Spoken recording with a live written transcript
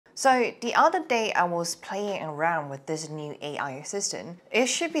So the other day I was playing around with this new AI assistant. It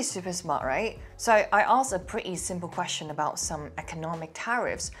should be super smart, right? So I asked a pretty simple question about some economic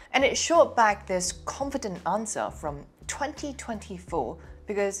tariffs, and it shot back this confident answer from 2024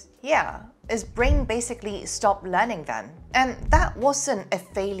 because, yeah, its brain basically stopped learning then. And that wasn't a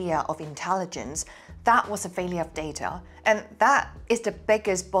failure of intelligence, that was a failure of data, and that is the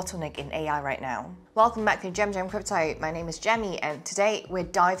biggest bottleneck in AI right now. Welcome back to Jam Crypto. My name is Jamie, and today we're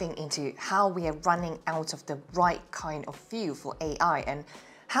diving into how we are running out of the right kind of fuel for AI and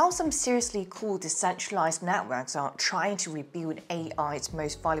how some seriously cool decentralized networks are trying to rebuild AI's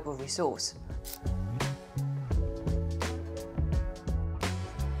most valuable resource.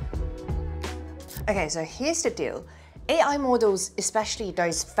 Okay, so here's the deal. AI models, especially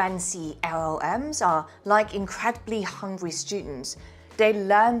those fancy LLMs, are like incredibly hungry students. They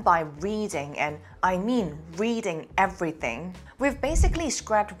learn by reading, and I mean reading everything. We've basically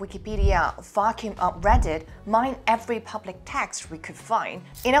scrapped Wikipedia, vacuumed up Reddit, mined every public text we could find.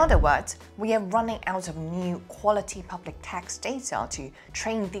 In other words, we are running out of new quality public text data to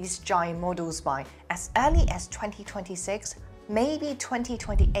train these giant models by as early as 2026, maybe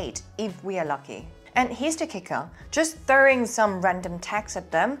 2028 if we are lucky. And here's the kicker, just throwing some random text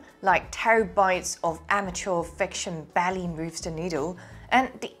at them, like terabytes of amateur fiction barely moves the needle, and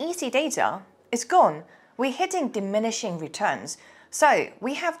the easy data is gone. We're hitting diminishing returns. So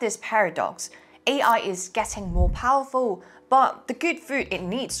we have this paradox. AI is getting more powerful, but the good food it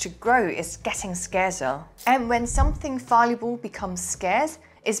needs to grow is getting scarcer. And when something valuable becomes scarce,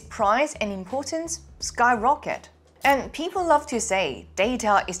 its price and importance skyrocket. And people love to say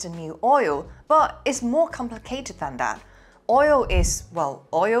data is the new oil, but it's more complicated than that. Oil is, well,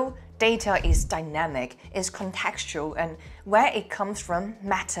 oil. Data is dynamic, is contextual, and where it comes from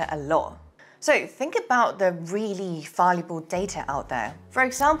matter a lot. So think about the really valuable data out there. For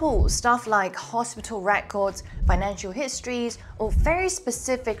example, stuff like hospital records, financial histories, or very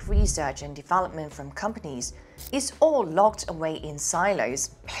specific research and development from companies. It's all locked away in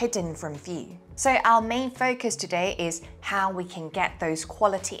silos, hidden from view. So our main focus today is how we can get those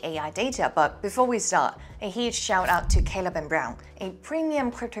quality AI data. But before we start, a huge shout out to Caleb & Brown, a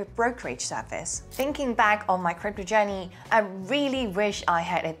premium crypto brokerage service. Thinking back on my crypto journey, I really wish I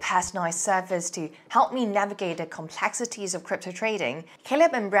had a personalized service to help me navigate the complexities of crypto trading.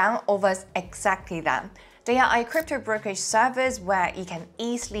 Caleb & Brown offers exactly that. They are a crypto brokerage service where you can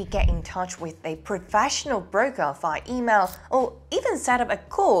easily get in touch with a professional broker via email or even set up a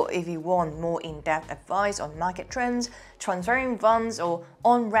call if you want more in-depth advice on market trends, transferring funds, or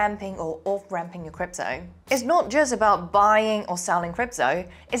on-ramping or off-ramping your crypto. It's not just about buying or selling crypto,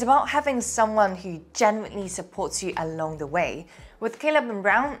 it's about having someone who genuinely supports you along the way. With Caleb &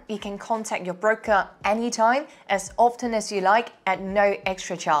 Brown, you can contact your broker anytime, as often as you like, at no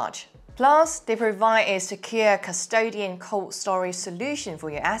extra charge. Plus, they provide a secure custodian cold storage solution for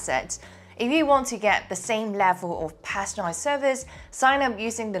your assets. If you want to get the same level of personalized service, sign up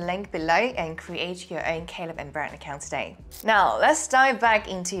using the link below and create your own Caleb & Brown account today. Now, let's dive back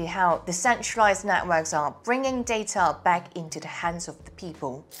into how decentralized networks are bringing data back into the hands of the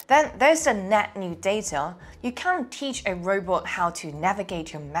people. Then there's the net new data. You can't teach a robot how to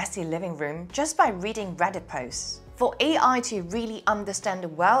navigate your messy living room just by reading Reddit posts. For AI to really understand the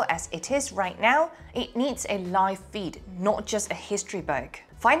world as it is right now, it needs a live feed, not just a history book.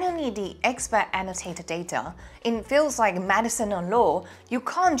 Finally, the expert annotated data. In fields like medicine or law, you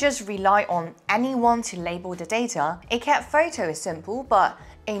can't just rely on anyone to label the data. A cat photo is simple, but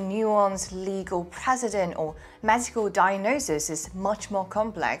a nuanced legal precedent or medical diagnosis is much more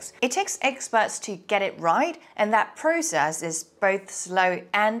complex. It takes experts to get it right, and that process is both slow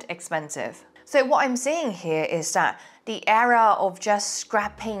and expensive. So what I'm saying here is that the era of just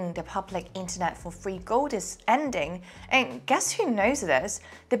scrapping the public internet for free gold is ending, and guess who knows this?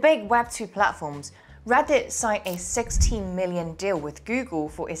 The big Web2 platforms. Reddit signed a $16 million deal with Google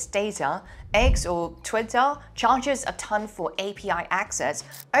for its data. X or Twitter charges a ton for API access.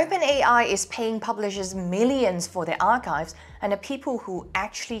 OpenAI is paying publishers millions for their archives, and the people who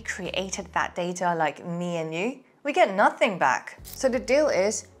actually created that data, like me and you, we get nothing back. So the deal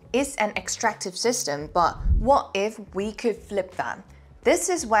is, it's an extractive system, but what if we could flip that? This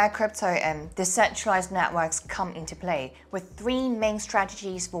is where crypto and decentralized networks come into play, with three main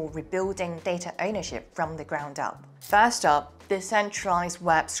strategies for rebuilding data ownership from the ground up. First up, decentralized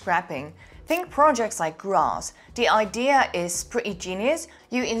web scrapping. Think projects like Grass. The idea is pretty genius.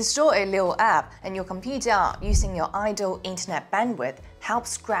 You install a little app and your computer, using your idle internet bandwidth,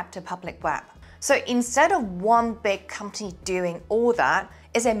 helps scrap the public web. So instead of one big company doing all that,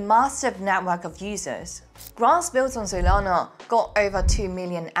 is a massive network of users. Graphs built on Solana got over 2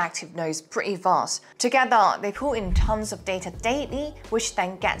 million active nodes pretty fast. Together, they pull in tons of data daily, which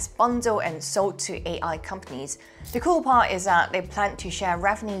then gets bundled and sold to AI companies. The cool part is that they plan to share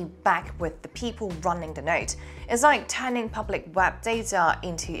revenue back with the people running the node. It's like turning public web data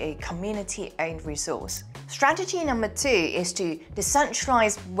into a community-owned resource. Strategy number 2 is to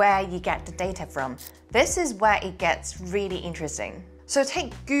decentralize where you get the data from. This is where it gets really interesting. So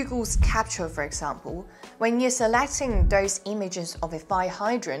take Google's Capture for example. When you're selecting those images of a fire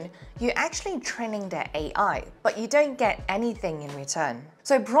hydrant, you're actually training their AI, but you don't get anything in return.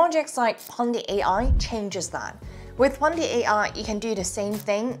 So projects like PundiAI changes that. With PundiAI, you can do the same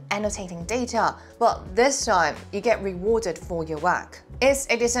thing, annotating data, but this time you get rewarded for your work. It's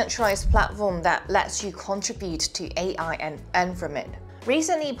a decentralized platform that lets you contribute to AI and earn from it.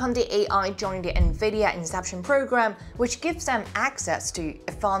 Recently, PundiAI joined the NVIDIA Inception program, which gives them access to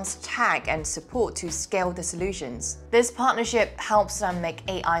advanced tech and support to scale the solutions. This partnership helps them make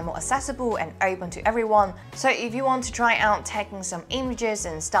AI more accessible and open to everyone, so if you want to try out taking some images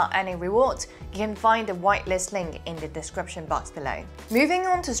and start earning rewards, you can find the whitelist link in the description box below. Moving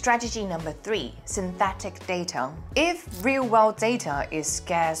on to strategy number 3, synthetic data. If real-world data is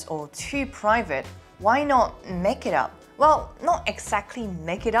scarce or too private, why not make it up? Well, not exactly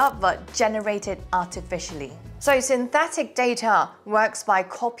make it up, but generate it artificially. So synthetic data works by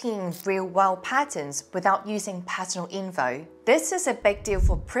copying real-world patterns without using personal info. This is a big deal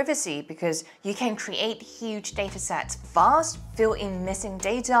for privacy because you can create huge datasets fast, fill in missing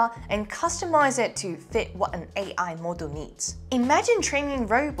data, and customize it to fit what an AI model needs. Imagine training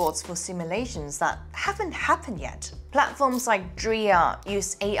robots for simulations that haven't happened yet. Platforms like Dria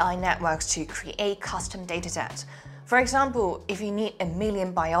use AI networks to create custom datasets. For example, if you need 1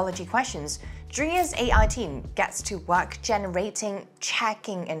 million biology questions, Dria's AI team gets to work generating,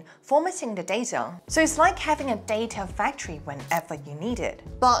 checking, and formatting the data. So it's like having a data factory whenever you need it.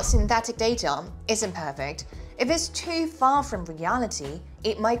 But synthetic data isn't perfect. If it's too far from reality,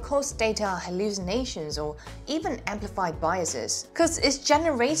 it might cause data hallucinations or even amplified biases. Because it's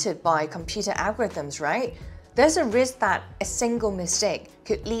generated by computer algorithms, right? There's a risk that a single mistake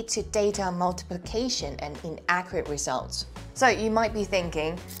could lead to data multiplication and inaccurate results. So you might be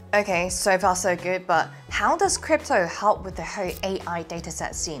thinking, okay, so far so good, but how does crypto help with the whole AI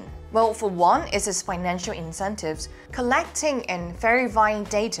dataset scene? Well, for one, it's its financial incentives. Collecting and verifying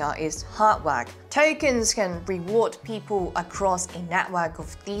data is hard work. Tokens can reward people across a network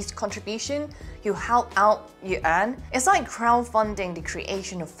of these contributions. You help out, you earn. It's like crowdfunding the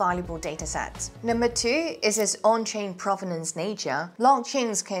creation of valuable datasets. Number 2 is its on-chain provenance nature.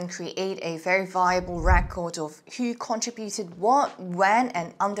 Blockchains can create a verifiable record of who contributed what, when,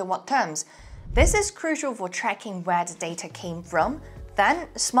 and under what terms. This is crucial for tracking where the data came from. Then,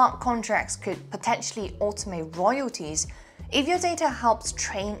 smart contracts could potentially automate royalties. If your data helps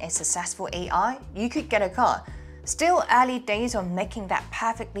train a successful AI, you could get a cut. Still early days on making that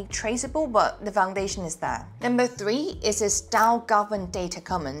perfectly traceable, but the foundation is there. Number 3 is its DAO-governed data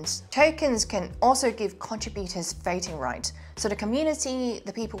commons. Tokens can also give contributors voting rights, so the community,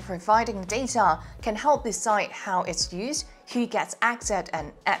 the people providing the data, can help decide how it's used, who gets access,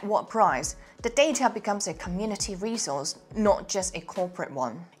 and at what price. The data becomes a community resource, not just a corporate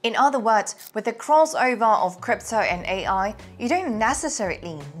one. In other words, with the crossover of crypto and AI, you don't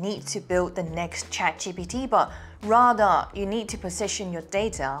necessarily need to build the next ChatGPT, but rather you need to position your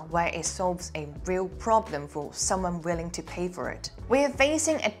data where it solves a real problem for someone willing to pay for it. We are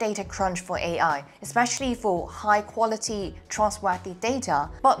facing a data crunch for AI, especially for high-quality, trustworthy data,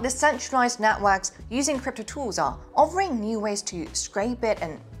 but decentralized networks using crypto tools are offering new ways to scrape it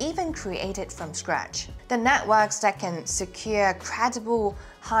and even create it from scratch. The networks that can secure credible,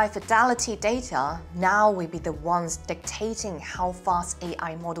 high-fidelity data now will be the ones dictating how fast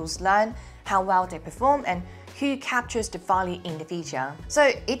AI models learn, how well they perform, and who captures the value in the future.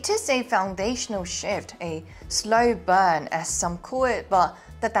 So it is a foundational shift, a slow burn as some call it, but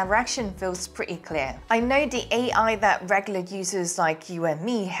the direction feels pretty clear. I know the AI that regular users like you and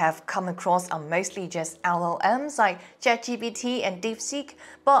me have come across are mostly just LLMs like ChatGPT and DeepSeek,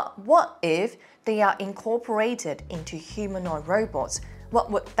 but what if they are incorporated into humanoid robots?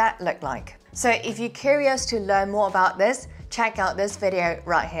 What would that look like? So if you're curious to learn more about this, check out this video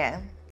right here.